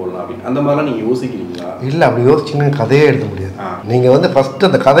வந்து போடலாம் அப்படின்னு அந்த மாதிரிலாம் நீங்கள் யோசிக்கிறீங்களா? இல்லை, அப்படி யோசிச்சிங்கன்னா கதையே எடுக்க முடியாது. நீங்கள் வந்து ஃபஸ்ட்டு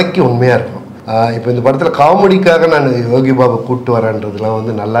அந்த கதைக்கு உண்மையாக இருக்கணும். இப்போ இந்த படத்தில் காமெடிக்காக நான் யோகி பாபு கூப்பிட்டு வரேன்றதுலாம்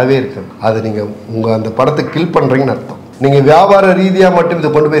வந்து நல்லாவே இருக்கு. அது நீங்கள் உங்கள் அந்த படத்தை கில் பண்ணுறீங்கன்னு அர்த்தம். நீங்கள் வியாபார ரீதியாக மட்டும் இதை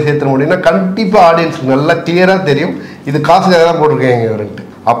கொண்டு போய் சேர்த்துட முடியும்னா கண்டிப்பாக ஆடியன்ஸுக்கு நல்லா கிளியராக தெரியும் இது காசுக்காக தான் போட்டிருக்கேன் இவருன்ட்டு.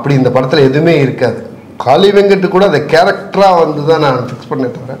 அப்படி இந்த படத்தில் எதுவுமே இருக்காது. கலிவெங்கட்டு கூட அதை கேரக்டராக வந்து தான் நான் ஃபிக்ஸ் பண்ண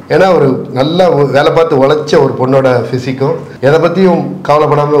தவிர, ஏன்னா ஒரு நல்ல வேலை பார்த்து உழைச்ச ஒரு பொண்ணோட ஃபிசிக்கும் எதை பற்றியும்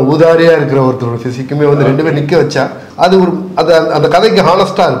கவலைப்படாமல் ஊதாரியாக இருக்கிற ஒருத்தரோட ஃபிசிக்குமே வந்து 2 பேர் நிற்க வச்சா அது ஒரு அது அந்த கதைக்கு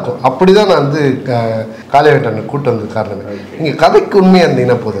ஹானஸ்ட்டாக இருக்கும். அப்படி தான் நான் வந்து கலிவெங்கட்டை கூட்டு வந்தது காரணமே. நீங்கள் கதைக்கு உண்மையாக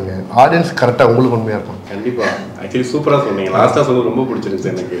இருந்தீங்கன்னா போதுங்க. ஆடியன்ஸ் கரெக்டாக உங்களுக்கு உண்மையாக இருக்கும். கண்டிப்பா ஆக்சுவலி சூப்பரா சொன்னீங்க. லாஸ்டா சொன்னது ரொம்ப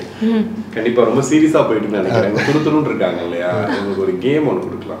பிடிச்சிருந்துச்சு எனக்கு. கண்டிப்பா ரொம்ப சீரியஸா போயிட்டு நினைக்கிறேன். துருத்துருன்னு இருக்காங்க இல்லையா, உங்களுக்கு ஒரு கேம் ஒன்று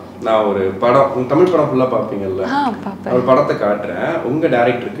கொடுக்கலாம். நான் ஒரு படம், தமிழ் படம் ஃபுல்லா பாப்பீங்கல்ல, ஒரு படத்தை காட்டுறேன். உங்க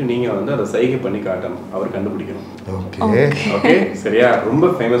டைரக்டருக்கு நீங்க வந்து அதை சைகை பண்ணி காட்டணும், அவர் கண்டுபிடிக்கணும். ஓகே ஓகே சரியா?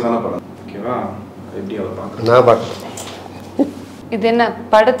 ரொம்ப ஃபேமஸான படம். ஓகேவா? எப்படி அதை பார்க்க நான் பார்க்குறேன். இது என்ன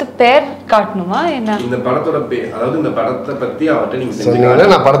படத்து பேர் காட்டணுமா என்ன? இந்த படத்தோட பேர், அதாவது இந்த படத்தை பத்தி அவர்கிட்ட நீங்க சொன்னீங்கன்னா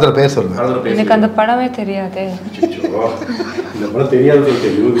நான் படத்தோட பேர் சொல்லுவேன். எனக்கு அந்த படமே தெரியாதே. இந்த படம் தெரியாது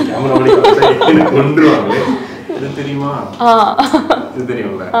சொல்லிட்டு கேமரா பண்ணி கொண்டுருவாங்க. இது தெரியுமா? இது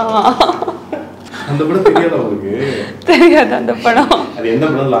தெரியும்ல? அந்த படம் தெரியாதா உங்களுக்கு? தெரியாது அந்த படம். அது எந்த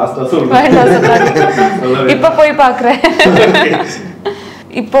படம் லாஸ்டா சொல்லுங்க. இப்ப போய் பாக்குறேன்.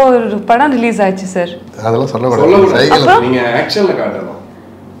 இப்போ ஒரு படம் ரிலீஸ் ஆயிடுச்சு சார். அதெல்லாம் சொல்லக்கூடாது. நீங்க ஆக்ஷன்ல காட்டணும்.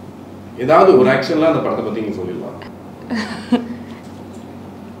 ஏதாவது ஒரு ஆக்ஷன்ல அந்த படத்தை பத்தி நீங்க சொல்லிடலாம்.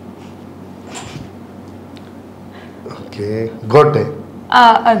 Okay code.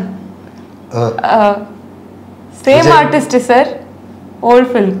 Same artist sir.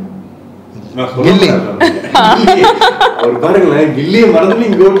 Volt film. கில்லி. ஒரு பாருங்களேன், கில்லியை மறந்து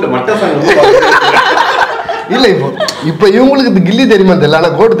நீங்க கோட்ல மட்ட சாங் இல்ல இப்போ இவங்களுக்கு இது கில்லி தெரியுமா தெரியல, ஆனா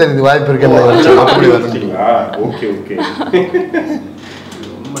கோட் தெரியுது. வாய்ப்பு இருக்கு. அப்படி வரீங்களா? Okay okay.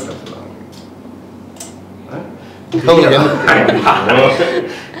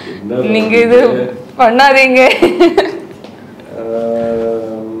 நீங்க இது பண்ணாதீங்க.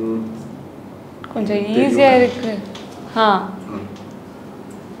 கொஞ்சம் ஈஸியா இருக்கு.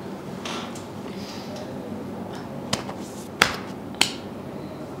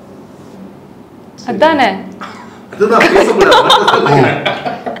 அதானே? அதுதான் பேசக்கூடாது.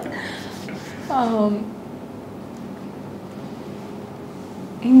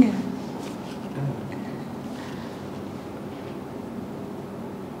 இங்க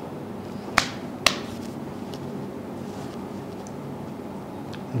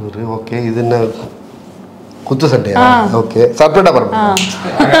ஒரு ஓகே. இது என்ன குத்து சண்டையா? ஓகே செப்பரேட்டா பாருங்க.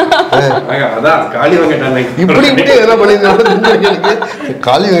 அதான் காலிவங்கட் இப்படி இப்படி என்ன பண்ணிருந்தாங்க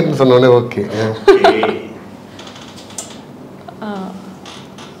காலிவங்கட்னு சொன்னோனே ஓகே.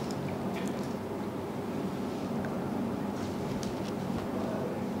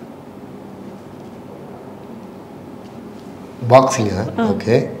 பாக்ஸிங்கா?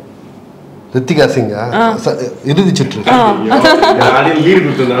 ஓகே. ரித்திகா சிங்கா? இறுதி சுற்று.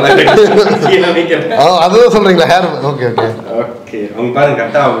 அதுதான் சொல்றீங்களா? ஹேர். Okay okay okay. அவங்க பாருங்க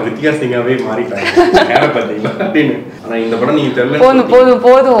கரெக்டா அவங்க ரித்திகா சிங்காவே மாறிட்டாங்க. ஹேரை பார்த்தீங்களா அப்படின்னு. ஆனா இந்த படம் நீங்க தெரியல. போதும் போதும்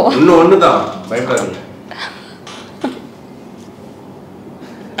போதும். இன்னும் ஒண்ணுதான், பயப்படாதீங்க.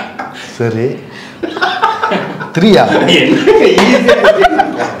 சரி 3யா?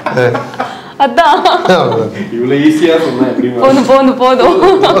 அதான் இவ்வளவு ஈஸியா சொன்னா எப்படி? போதும் போதும் போதும்.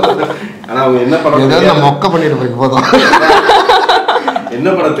 ஆனா அவங்க என்ன படம் ஏதோ மொக்க பண்ணிட்டு போய் போதும். என்ன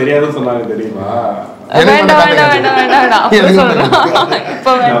படம் தெரியாதுன்னு சொன்னாங்க தெரியுமா? வேண்டாம் வேண்டாம் வேண்டாம் வேண்டாம்.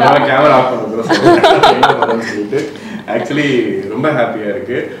 இப்போ வேண்டாம். கேமரா ஆஃப் பண்ண சொல்லிட்டு ஆக்சுவலி ரொம்ப ஹாப்பியா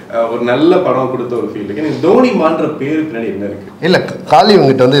இருக்கு. ஒரு நல்ல படம் கொடுத்த ஒரு ஃபீல் இருக்கு. எனக்கு தோனிமான்ற பேரு பின்னாடி என்ன இருக்கு? இல்ல காலி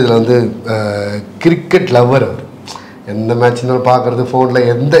இவங்கிட்ட வந்து இதுல வந்து கிரிக்கெட் லவர். அவர் எந்த மேட்ச் இருந்தாலும் பார்க்கறது, ஃபோனில்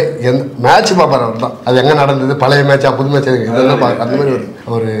எந்த மேட்ச் பார்ப்பார் அவர் தான். அது எங்கே நடந்தது, பழைய மேட்சா புது மேட்ச், இதெல்லாம் பார்க்க அந்த மாதிரி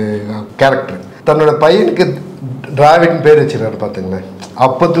ஒரு கேரக்டர். தன்னோட பையனுக்கு டிராவிட்னு பேர் வச்சுருக்காரு பார்த்துங்களேன்.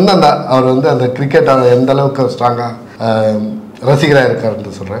 அப்போத்துலேருந்து அந்த அவர் வந்து அந்த கிரிக்கெட் எந்த அளவுக்கு ஸ்ட்ராங்காக ரசிகராக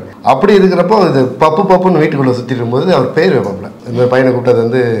இருக்காருன்னு சொல்கிறேன். அப்படி இருக்கிறப்போ இது பப்பு பப்புன்னு வீட்டுக்குள்ளே சுற்றிட்டு இருக்கும்போது அவர் பேர் வைப்பாப்புல. இந்த பையனை கூப்பிட்டது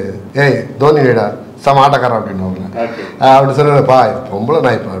வந்து ஏய் தோனிடா சம ஆட்டக்காரன் அப்படின்னுவாங்க. அப்படி சொன்னப்பா பொம்பளை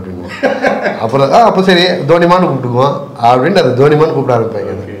நாய்ப்பா அப்படின்னு. அப்புறம் அப்போ சரி தோனிமான்னு கூப்பிட்டுக்குவோம் அப்படின்னு அது தோனிமான்னு கூப்பிட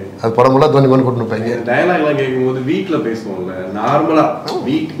ஆரம்பிப்பாங்க. அது படமெல்லாம் தோனிமான்னு கூப்பிட்டுப்பாங்க. டயலாக்லாம் கேட்கும்போது வீட்டில் பேசுவோம்ல, நார்மலாக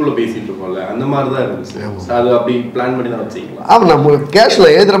வீட்டுக்குள்ளே பேசிட்டு இருக்கோம்ல, அந்த மாதிரி தான் இருந்துச்சு. அது அப்படி பிளான் பண்ணி தான் வச்சிங்களா? ஆமாம், நம்ம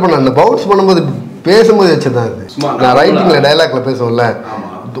கேஷில் எழுதுறப்ப நான் பவுன்ஸ் பண்ணும்போது பேசும்போது வச்சுதான் அது. நான் ரைட்டிங்கில் டைலாக்ல பேசுவோம்ல,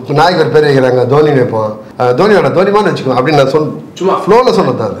 நாய்க்கு ஒரு பேர் வைக்கிறாங்க தோனி வைப்போம், தோனியோட தோனிமான்னு வச்சுக்கோ அப்படின்னு நான் சும்மா ஃப்ளோவில்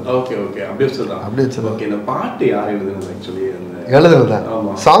சொன்னது தான் அது. ஓகே ஓகே அப்படி வச்சுதான் அப்படி வச்சுதான். ஓகே. இந்த பாட்டு யார் எழுதுனது? ஆக்சுவலி எழுதுனதான்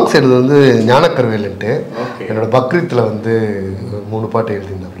சாங்ஸ் எழுது வந்து ஞானக்கருவேலுன்ட்டு என்னோட பக்ரீத்தில் வந்து 3 பாட்டு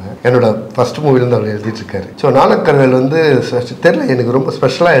எழுதியிருந்தாப்புல. என்னோட ஃபர்ஸ்ட் மூவிலேருந்து அவர் எழுதிட்டு இருக்காரு. ஸோ ஞானக்கருவேல் வந்து தெரியல எனக்கு ரொம்ப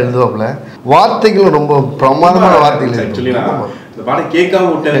ஸ்பெஷலாக எழுதுவாப்புல. வார்த்தைகளும் ரொம்ப பிரமாதமான வார்த்தைகள். ஆக்சுவலி இந்த பாட்டை கேட்காம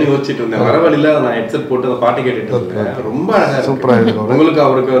விட்டேன்னு யோசிச்சுட்டு இருந்தேன். வர வழியில நான் ஹெட்செட் போட்டு அந்த பாட்டு கேட்டுட்டு இருந்தேன். ரொம்ப அழகா சூப்பராக எழுதுவாங்க. உங்களுக்கு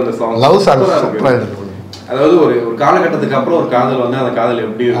அவருக்கு அந்த சாங் லவ் சாங் சூப்பராக எழுதுவாங்க. அதாவது ஒரு காலகட்டத்துக்கு அப்புறம் ஒரு காதல் வந்து அந்த காதல்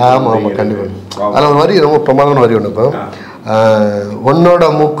எப்படி? ஆமாம் ஆமாம் கண்டிப்பாக. அதில் ஒரு வரி ரொம்ப பிரமாதமான வரி ஒன்று இருக்கும். உன்னோட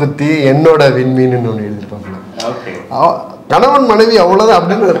மூக்குத்தி என்னோட விண்மீன்னு ஒன்று எழுதியிருப்பாங்க. கணவன் மனைவி அவ்வளோதான்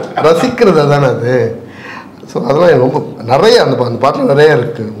அப்படின்னு ரசிக்கிறது தானே அது. ஸோ அதெல்லாம் ரொம்ப நிறைய அந்த பாட்டில் நிறைய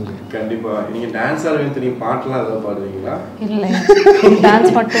இருக்குது உங்களுக்கு. கண்டிப்பா. நீங்க டான்ஸ் ஆடுவீங்க தெரியும், பாட்டுலாம் ஏதாவது பாடுவீங்களா? இல்ல,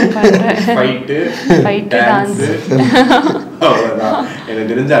 டான்ஸ் மட்டும் பண்றேன். ஃபைட் டான்ஸ் அவ்வளவுதான். எனக்கு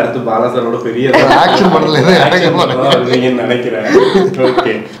தெரிஞ்ச அடுத்து பாலா சாரோட பெரிய ஆக்ஷன் பண்ணலன்னு நினைக்கிறேன்.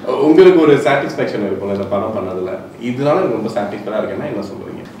 ஓகே, உங்களுக்கு ஒரு சாட்டிஸ்ஃபேக்ஷன் இருக்கும்ல இந்த படம் பண்ணதுல, இதனால ரொம்ப சாட்டிஸ்ஃபைடா இருக்கேன்னா என்ன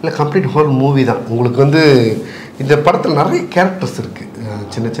சொல்றீங்க? இல்லை, கம்ப்ளீட் ஹோல் மூவி தான். உங்களுக்கு வந்து இந்த படத்தில் நிறைய கேரக்டர்ஸ் இருக்குது.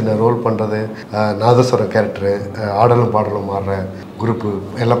 சின்ன சின்ன ரோல் பண்ணுறது, நாதஸ்வரம் கேரக்டரு, ஆடலும் பாடலும் மாறுற குரூப்பு,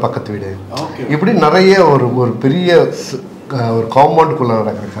 எல்லாம் பக்கத்து வீடு, இப்படி நிறைய ஒரு பெரிய ஒரு காம்பவுண்டுக்குள்ளே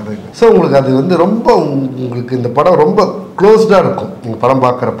நடக்கிற கதை. ஸோ உங்களுக்கு அது வந்து ரொம்ப உங்களுக்கு இந்த படம் ரொம்ப க்ளோஸ்டாக இருக்கும் நீங்கள் படம்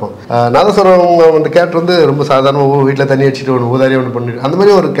பார்க்குறப்போ. நாதஸ்வரம் அந்த கேரக்டர் வந்து ரொம்ப சாதாரண வீட்டில் தண்ணி அடிச்சுட்டு ஒன்று ஊதாரியாக ஒன்று பண்ணிட்டு அந்த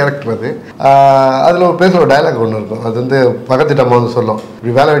மாதிரி ஒரு கேரக்டர் அது. அதில் ஒரு பேசுகிற ஒரு டைலாக் ஒன்று இருக்கும். அது வந்து பக்கத்து அம்மா வந்து சொல்லும்,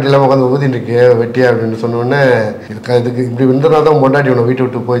 இப்படி வேலை வெட்டி இல்லாமல் உட்காந்து ஊதிட்டு இருக்கே வெட்டியா அப்படின்னு சொன்னோடனே, இதுக்கு இப்படி விழுந்தனால தான் பொண்டாட்டி உன்னை வீட்டை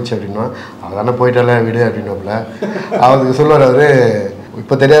விட்டு போயிடுச்சு அப்படின்னா, அவதானே போயிட்டால வீடு அப்படின்னாப்புல. அவருக்கு சொல்லுவார் அவரு,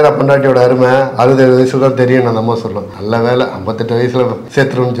 இப்போ தெரியாத பொண்டாட்டியோட அருமை 67 வயசுல தான் தெரியும் அந்த அம்மா சொல்லும். நல்ல வேலை 58 வயசுல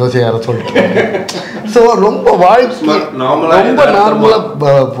சேர்த்துருன்னு ஜோசியை யாரை சொல்லிட்டு. ஸோ ரொம்ப வாழ்க்கை ரொம்ப நார்மலாக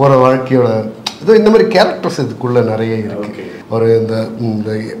போகிற வாழ்க்கையோட இது. இந்த மாதிரி கேரக்டர்ஸ் இதுக்குள்ளே நிறைய இருக்கு. ஒரு இந்த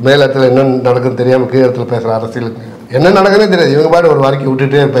மேலத்தில் என்ன நடக்குதுன்னு தெரியாமல் கீழத்தில் பேசுகிற அரசியலுக்கு என்ன நடக்குதுன்னு தெரியாது, இவங்க பாட்டு ஒரு வாழ்க்கை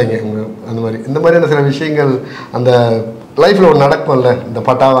விட்டுட்டே இருப்பாங்க இவங்க. அந்த மாதிரி இந்த மாதிரியான சில விஷயங்கள் அந்த லைஃப்பில் ஒன்று நடக்கும்ல. இந்த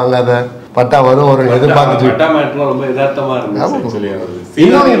பட்டா வாங்காத, பட்டா வரும் ஒரு எதிர்பார்த்து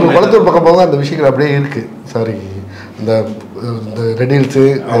இன்னும் குளத்தூர் பக்கம் போக அந்த விஷயங்கள் அப்படியே இருக்குது. சாரி, இந்த ரெடில்ஸு,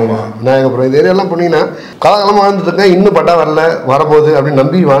 விநாயகபுரம், இந்த ஏரியாலாம் போனீங்கன்னா காலகாலமாக வாழ்ந்துட்டு இருக்கேன், இன்னும் பட்டா வரல வரப்போகுது அப்படின்னு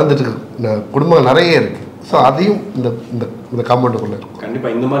நம்பி வாழ்ந்துட்டு இருக்கு குடும்பங்கள் நிறைய இருக்குது. ஸோ அதையும் இந்த காம்பவுண்டுக்குள்ளே இருக்கும்.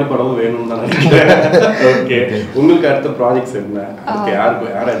 கண்டிப்பாக இந்த மாதிரி படமும் வேணும்னு தான் ஓகே. உங்களுக்கு அடுத்த ப்ராஜெக்ட்ஸ் என்ன?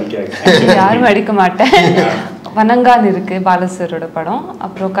 யாரும் அடிக்க மாட்டேன். வனங்கான் இருக்கு பாலசரோட படம்.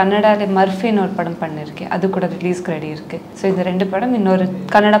 அப்புறம் கன்னடால மர்ஃபின்னு ஒரு படம் பண்ணிருக்கேன், அது கூட ரிலீஸ்க்கு ரெடி இருக்கு. ஸோ இந்த 2 படம், இன்னொரு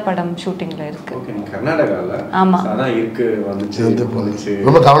கன்னட படம் ஷூட்டிங்ல இருக்கு. ஓகே, கர்நாடகால ஆமா அதான் இருக்கு வந்துச்சு.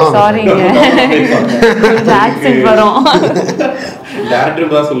 ரொம்ப கவனம், சாரிங்க ஆக்சென்ட் வரும்.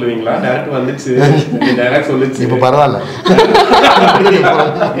 டைரக்டர் தான் சொல்லுவீங்களா? டைரக்டர் வந்துச்சு, டைரக்ட் சொல்லுச்சு, இப்போ பரவாயில்ல.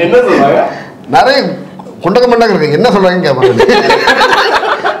 என்ன சொல்றாங்க? நிறைய குண்டக்க மண்டக்க இருக்கு, என்ன சொல்றாங்க கேட்பாங்க.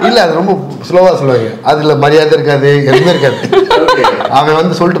 இல்லை, அது ரொம்ப ஸ்லோவாக சொல்லுவாங்க, அதில் மரியாதை இருக்காது, எதுவுமே இருக்காது. அவன்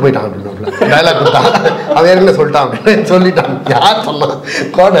வந்து சொல்லிட்டு போயிட்டான் அப்படின்னு டைலாக் கொடுத்தான், அவன் ஏற்கனவே சொல்லிட்டான் அப்படின்னு சொல்லிட்டான். யார் சொன்னான்?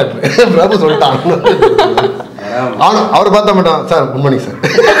 கோஆர்டினேட்டர் பிரபு சொல்லிட்டான். அவர் பார்த்தா மாட்டான், சார் குட் மார்னிங் சார்.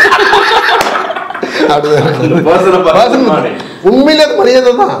 உண்மையிலே அது மரியாதை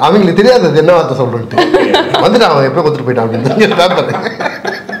தான், அவங்களுக்கு தெரியாது அது என்ன வார்த்தை சொல்றேன்ட்டு. வந்துட்டான், அவன் எப்போ கொடுத்துட்டு போயிட்டான் அப்படின்னு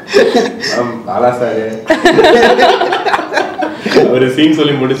பாலா சார் ஒரு சீன்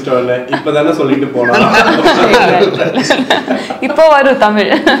சொல்லி முடிச்சிட்டோம்ல, இப்பதானே சொல்லிட்டு போனோம். இப்போ வரும் தமிழ்,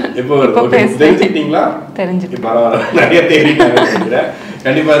 இப்போ வரும். தெரிஞ்சுக்கிட்டீங்களா? தெரிஞ்சுட்டு பரவாயில்ல, நிறைய தேடிட்டாங்க.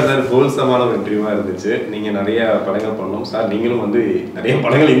 கண்டிப்பா சார் ஹோல்சமான ஒரு இன்டர்வியூவா இருந்துச்சு. நீங்க நிறைய படங்கள் பண்ணணும் சார், நீங்களும் வந்து நிறைய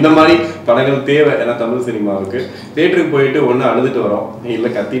படங்கள், இந்த மாதிரி படங்கள் தேவை. ஏன்னா தமிழ் சினிமாவுக்கு தியேட்டருக்கு போயிட்டு ஒன்று அழுதுட்டு வரோம்,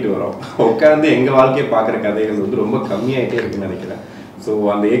 இல்லை கத்திட்டு வரோம், உட்காந்து எங்க வாழ்க்கையை பார்க்குற கதைகள் வந்து ரொம்ப கம்மியாயிட்டே இருக்குன்னு நினைக்கிறேன். ஸோ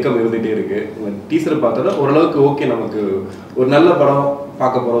அந்த ஏக்கம் இருந்துகிட்டே இருக்கு. உங்கள் டீசரை பார்த்தோன்னா ஓரளவுக்கு ஓகே, நமக்கு ஒரு நல்ல படம்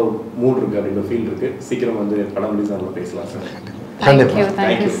பார்க்க போகிற ஒரு மூட் இருக்கு அப்படின்ற ஃபீல் இருக்கு. சீக்கிரம் வந்து படம் ரிலீஸ் ஆகலாம், பேசலாம் sir. Thank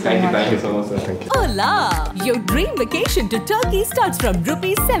you so much, sir. Hola! Your dream vacation to Turkey starts from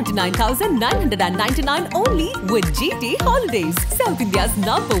 ₹79,999 only with GT Holidays, South India's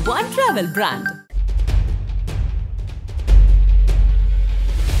 #1 travel brand.